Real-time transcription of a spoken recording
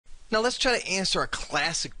Now let's try to answer a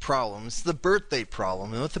classic problem. It's the birthday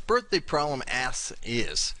problem. And what the birthday problem asks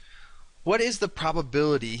is, what is the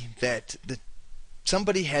probability that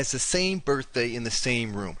somebody has the same birthday in the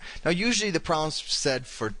same room? Now usually the problem's said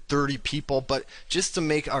for 30 people, but just to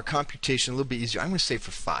make our computation a little bit easier, I'm going to say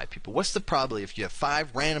for 5 people. What's the probability if you have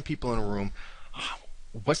 5 random people in a room?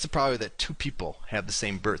 What's the probability that 2 people have the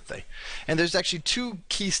same birthday? And there's actually 2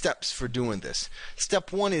 key steps for doing this.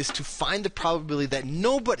 Step 1 is to find the probability that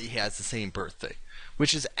nobody has the same birthday,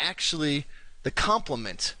 which is actually the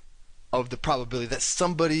complement of the probability that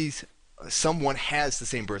someone has the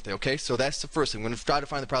same birthday. Okay, so that's the first thing. We're going to try to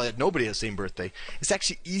find the probability that nobody has the same birthday. It's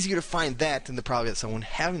actually easier to find that than the probability that someone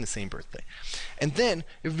having the same birthday. And then,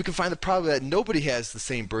 if we can find the probability that nobody has the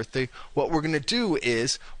same birthday, what we're going to do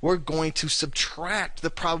is we're going to subtract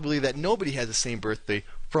the probability that nobody has the same birthday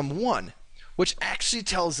from 1, which actually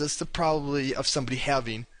tells us the probability of somebody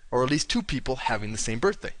having, or at least 2 people having the same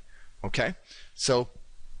birthday. Okay, so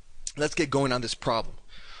let's get going on this problem.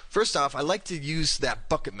 First off, I like to use that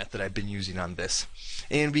bucket method I've been using on this.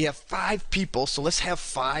 And we have 5 people, so let's have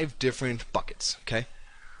 5 different buckets, okay?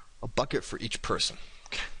 A bucket for each person.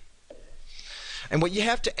 Okay. And what you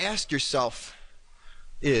have to ask yourself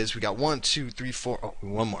is, we got 1, 2, 3, 4, oh,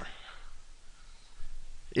 one more.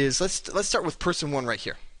 Is let's start with person 1 right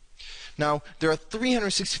here. Now, there are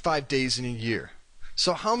 365 days in a year.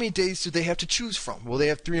 So how many days do they have to choose from? Well, they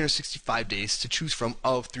have 365 days to choose from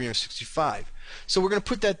of 365. So we're going to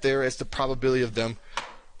put that there as the probability of them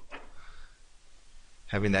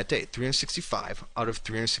having that day. 365 out of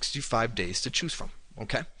 365 days to choose from.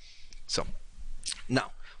 Okay? So,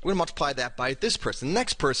 now, we're going to multiply that by this person. The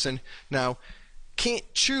next person, now, can't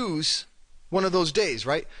choose one of those days,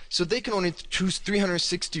 right? So they can only choose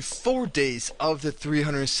 364 days of the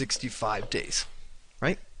 365 days,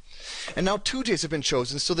 right? And now 2 days have been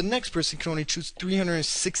chosen, so the next person can only choose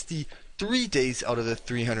 363 days out of the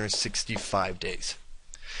 365 days.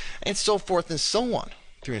 And so forth and so on.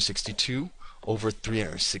 362 over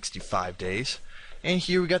 365 days. And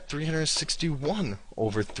here we got 361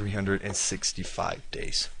 over 365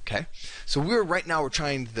 days. Okay? So right now we're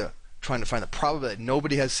trying to find the probability that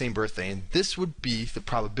nobody has the same birthday, and this would be the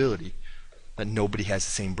probability that nobody has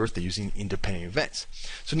the same birthday using independent events.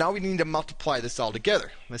 So now we need to multiply this all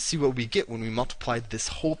together. Let's see what we get when we multiply this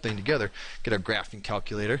whole thing together. Get our graphing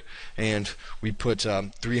calculator, and we put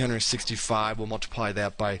 365, we'll multiply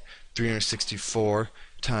that by 364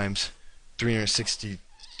 times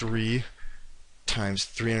 363 times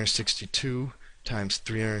 362 times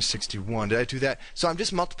 361. Did I do that? So I'm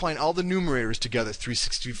just multiplying all the numerators together.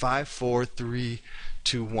 365, 4, 3,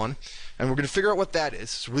 2, 1. And we're going to figure out what that is.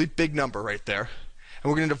 It's a really big number right there. And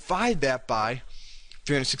we're going to divide that by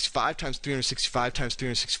 365 times 365 times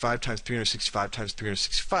 365 times 365 times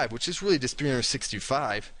 365, which is really just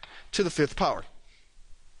 365 to the 5th power.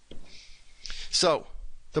 So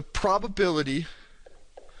the probability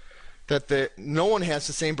that no one has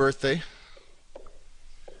the same birthday,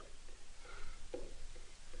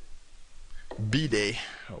 B day,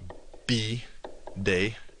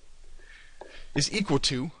 is equal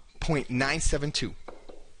to 0.972.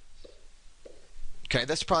 Okay,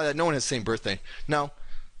 that's probably that no one has the same birthday. Now,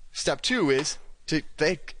 step 2 is to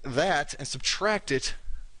take that and subtract it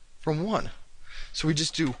from 1. So we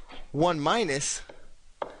just do 1 minus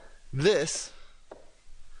this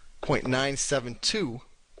 0.972,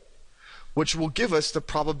 which will give us the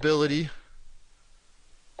probability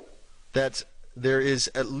that there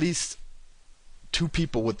is at least 2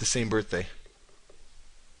 people with the same birthday.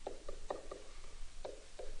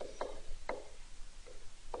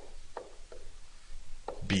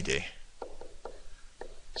 B day.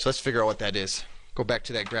 So let's figure out what that is. Go back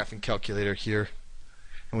to that graphing calculator here,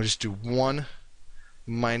 and we'll just do 1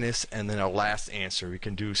 minus and then our last answer. We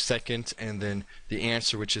can do second and then the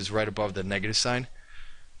answer, which is right above the negative sign.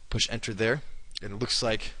 Push enter there, and it looks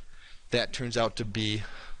like that turns out to be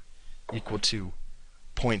equal to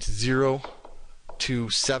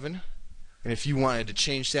 0.027. And if you wanted to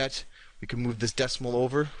change that, we can move this decimal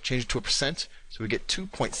over, change it to a percent, so we get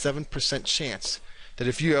 2.7% chance that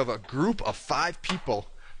if you have a group of 5 people,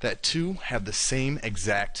 that 2 have the same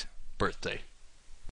exact birthday.